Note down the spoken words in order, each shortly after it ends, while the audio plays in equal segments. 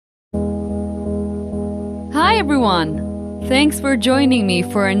everyone! Thanks for joining me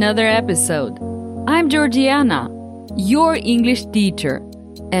for another episode. I'm Georgiana, your English teacher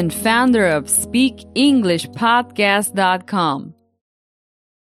and founder of speakenglishpodcast.com.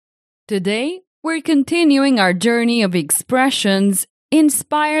 Today, we're continuing our journey of expressions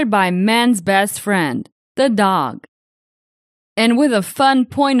inspired by man's best friend, the dog. And with a fun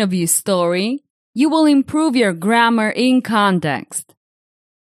point of view story, you will improve your grammar in context.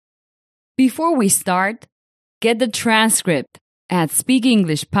 Before we start, get the transcript at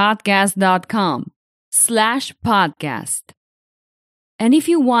speakenglishpodcast.com/podcast. And if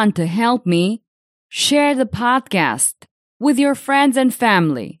you want to help me, share the podcast with your friends and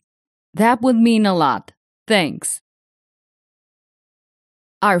family. That would mean a lot. Thanks.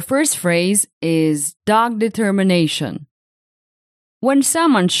 Our first phrase is dog determination. When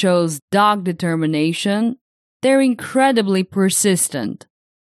someone shows dog determination, they're incredibly persistent,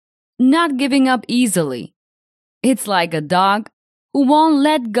 not giving up easily. It's like a dog who won't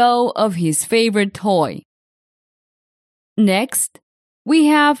let go of his favorite toy. Next, we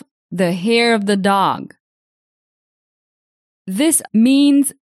have the hair of the dog. This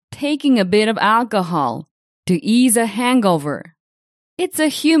means taking a bit of alcohol to ease a hangover. It's a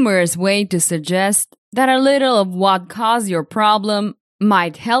humorous way to suggest that a little of what caused your problem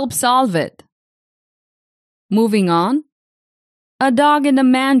might help solve it. Moving on, a dog in the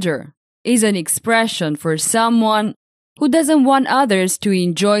manger is an expression for someone who doesn't want others to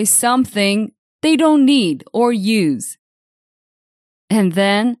enjoy something they don't need or use. And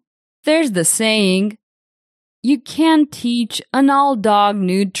then there's the saying, you can't teach an old dog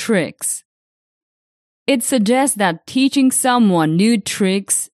new tricks. It suggests that teaching someone new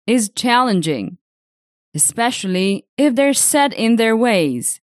tricks is challenging, especially if they're set in their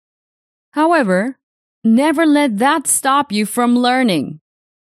ways. However, never let that stop you from learning.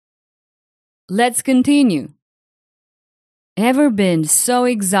 Let's continue. Ever been so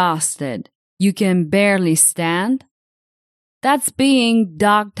exhausted you can barely stand? That's being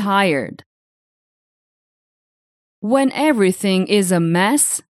dog-tired. When everything is a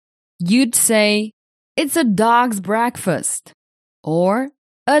mess, you'd say, it's a dog's breakfast or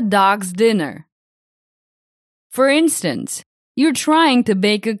a dog's dinner. For instance, you're trying to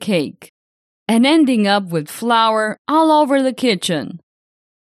bake a cake and ending up with flour all over the kitchen.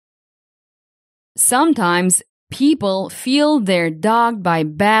 Sometimes people feel they're dogged by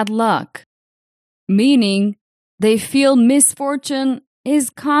bad luck, meaning they feel misfortune is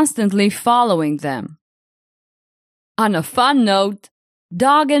constantly following them. On a fun note,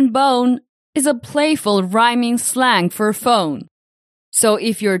 dog and bone is a playful rhyming slang for phone. So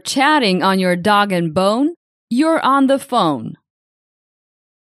if you're chatting on your dog and bone, you're on the phone.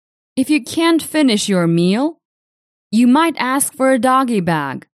 If you can't finish your meal, you might ask for a doggie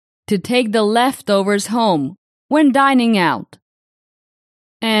bag to take the leftovers home when dining out.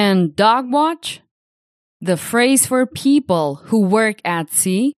 And dog watch? The phrase for people who work at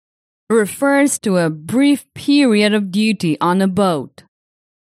sea refers to a brief period of duty on a boat.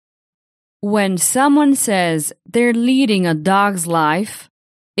 When someone says they're leading a dog's life,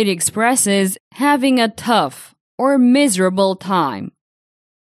 it expresses having a tough or miserable time.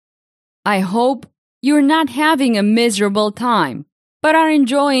 I hope you're not having a miserable time, but are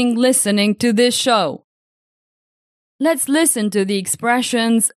enjoying listening to this show. Let's listen to the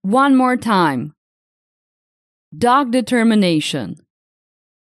expressions one more time. Dog determination.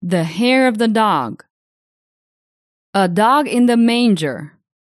 The hair of the dog. A dog in the manger.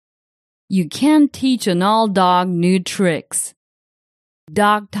 You can't teach an old dog new tricks.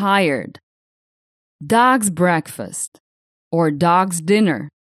 Dog tired. Dog's breakfast or dog's dinner.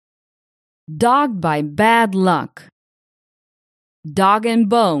 Dogged by bad luck. Dog and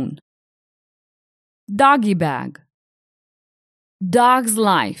bone. Doggy bag. Dog's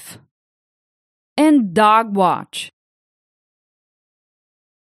life. And dog watch.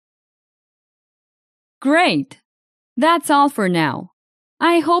 Great! That's all for now.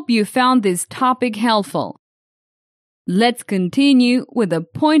 I hope you found this topic helpful. Let's continue with a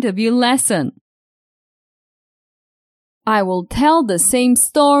point of view lesson. I will tell the same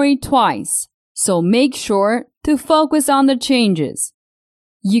story twice, so make sure to focus on the changes.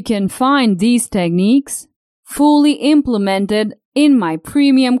 You can find these techniques fully implemented in my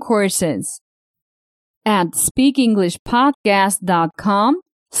premium courses at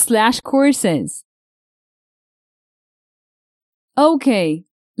speakenglishpodcast.com/courses. Okay,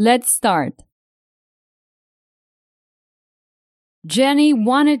 let's start. Jenny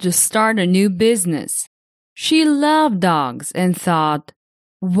wanted to start a new business. She loved dogs and thought,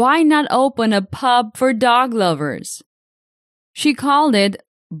 why not open a pub for dog lovers? She called it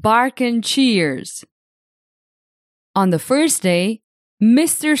Bark and Cheers. On the first day,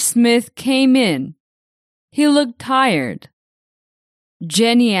 Mr. Smith came in. He looked tired.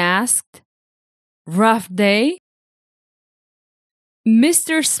 Jenny asked, "Rough day?"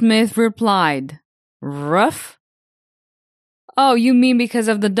 Mr. Smith replied, "Rough? Oh, you mean because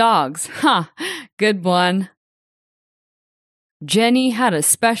of the dogs? Ha, good one." Jenny had a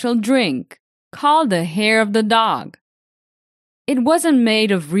special drink called the hair of the dog. It wasn't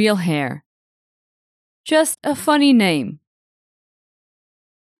made of real hair, just a funny name.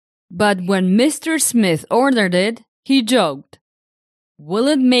 But when Mr. Smith ordered it, he joked, "Will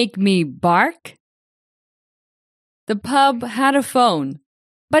it make me bark?" The pub had a phone,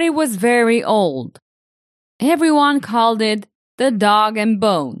 but it was very old. Everyone called it the Dog and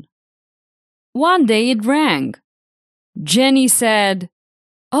Bone. One day it rang. Jenny said,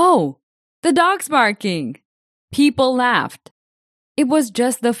 "Oh, the dog's barking." People laughed. It was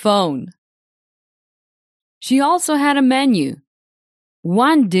just the phone. She also had a menu.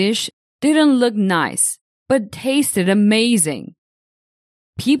 One dish didn't look nice, but tasted amazing.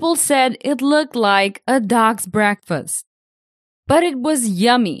 People said it looked like a dog's breakfast, but it was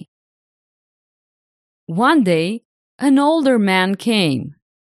yummy. One day, an older man came.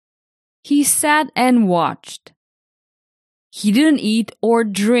 He sat and watched. He didn't eat or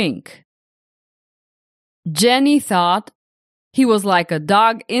drink. Jenny thought he was like a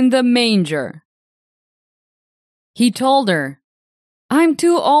dog in the manger. He told her, "I'm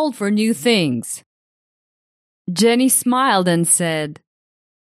too old for new things." Jenny smiled and said,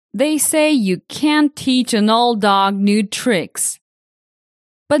 "They say you can't teach an old dog new tricks.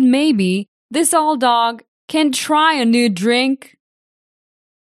 But maybe this old dog can try a new drink."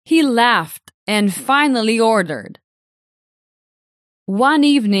 He laughed and finally ordered. One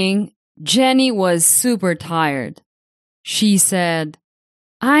evening, Jenny was super tired. She said,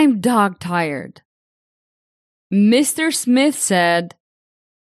 "I'm dog tired." Mr. Smith said,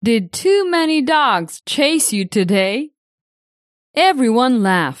 "Did too many dogs chase you today?" Everyone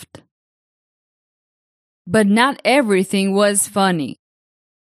laughed. But not everything was funny.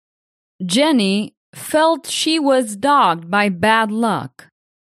 Jenny felt she was dogged by bad luck.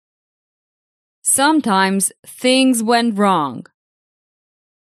 Sometimes things went wrong.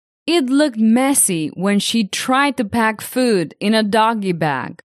 It looked messy when she tried to pack food in a doggy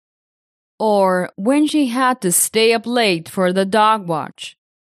bag, or when she had to stay up late for the dog watch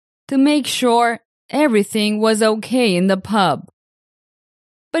to make sure everything was okay in the pub.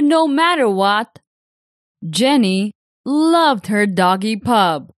 But no matter what, Jenny loved her doggy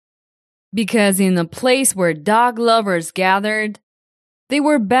pub, because in a place where dog lovers gathered, they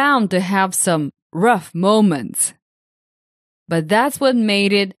were bound to have some rough moments. But that's what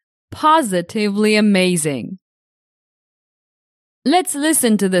made it positively amazing. Let's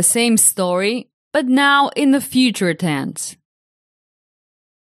listen to the same story, but now in the future tense.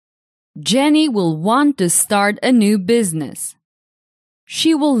 Jenny will want to start a new business.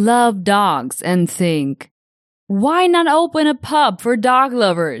 She will love dogs and think, "Why not open a pub for dog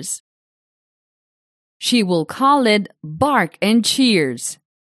lovers?" She will call it Bark and Cheers.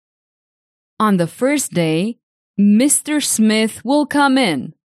 On the first day, Mr. Smith will come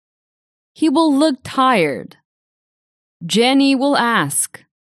in. He will look tired. Jenny will ask,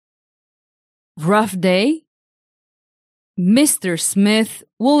 "Rough day?" Mr. Smith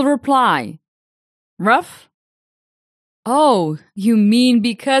will reply, "Rough? Oh, you mean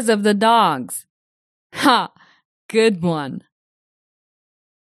because of the dogs. Ha, good one."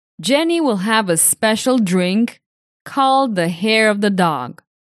 Jenny will have a special drink called the hair of the dog.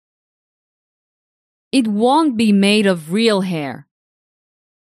 It won't be made of real hair,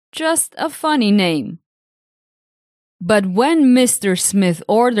 just a funny name. But when Mr. Smith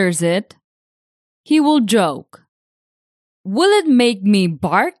orders it, he will joke, "Will it make me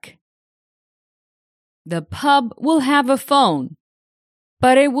bark?" The pub will have a phone,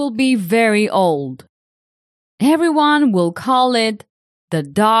 but it will be very old. Everyone will call it the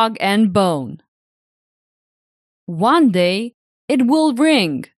Dog and Bone. One day, it will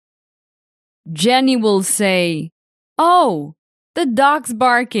ring. Jenny will say, "Oh, the dog's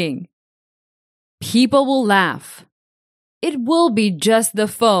barking." People will laugh. It will be just the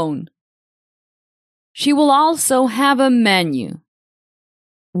phone. She will also have a menu.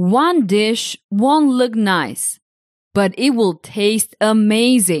 One dish won't look nice, but it will taste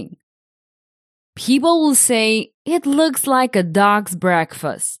amazing. People will say it looks like a dog's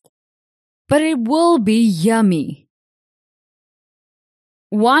breakfast, but it will be yummy.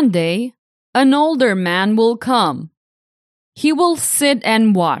 One day, an older man will come. He will sit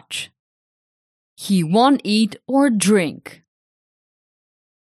and watch. He won't eat or drink.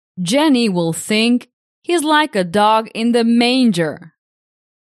 Jenny will think he's like a dog in the manger.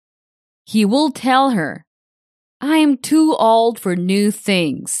 He will tell her, I am too old for new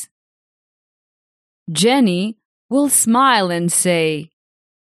things. Jenny will smile and say,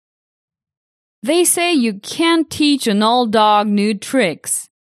 they say you can't teach an old dog new tricks.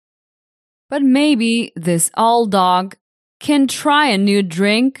 But maybe this old dog can try a new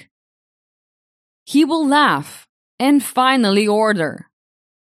drink. He will laugh and finally order.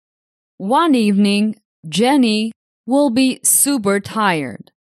 One evening, Jenny will be super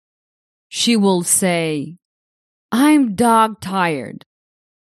tired. She will say, I'm dog tired.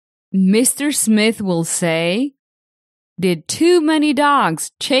 Mr. Smith will say, did too many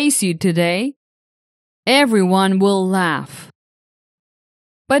dogs chase you today? Everyone will laugh.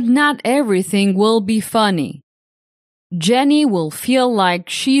 But not everything will be funny. Jenny will feel like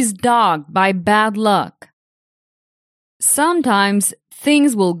she's dogged by bad luck. Sometimes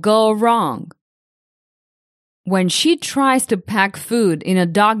things will go wrong. When she tries to pack food in a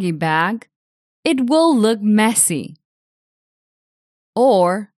doggy bag, it will look messy.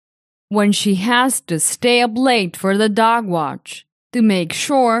 Or when she has to stay up late for the dog watch to make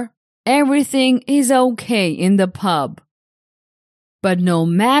sure everything is okay in the pub. But no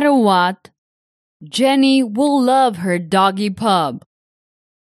matter what, Jenny will love her doggy pub.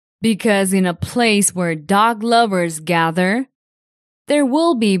 Because in a place where dog lovers gather, there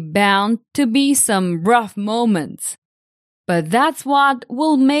will be bound to be some rough moments. But that's what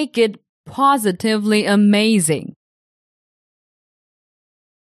will make it positively amazing.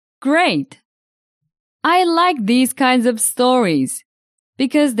 Great! I like these kinds of stories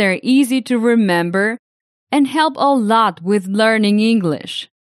because they're easy to remember and help a lot with learning English.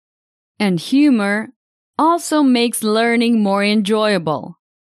 And humor also makes learning more enjoyable.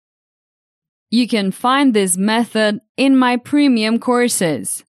 You can find this method in my premium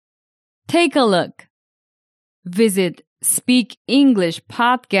courses. Take a look. Visit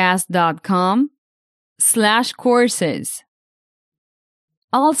speakenglishpodcast.com/courses.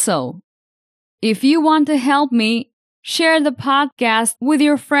 Also, if you want to help me, share the podcast with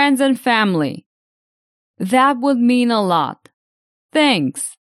your friends and family. That would mean a lot.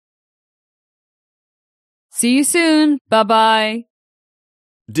 Thanks. See you soon. Bye-bye.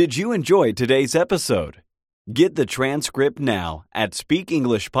 Did you enjoy today's episode? Get the transcript now at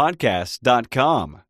speakenglishpodcast.com.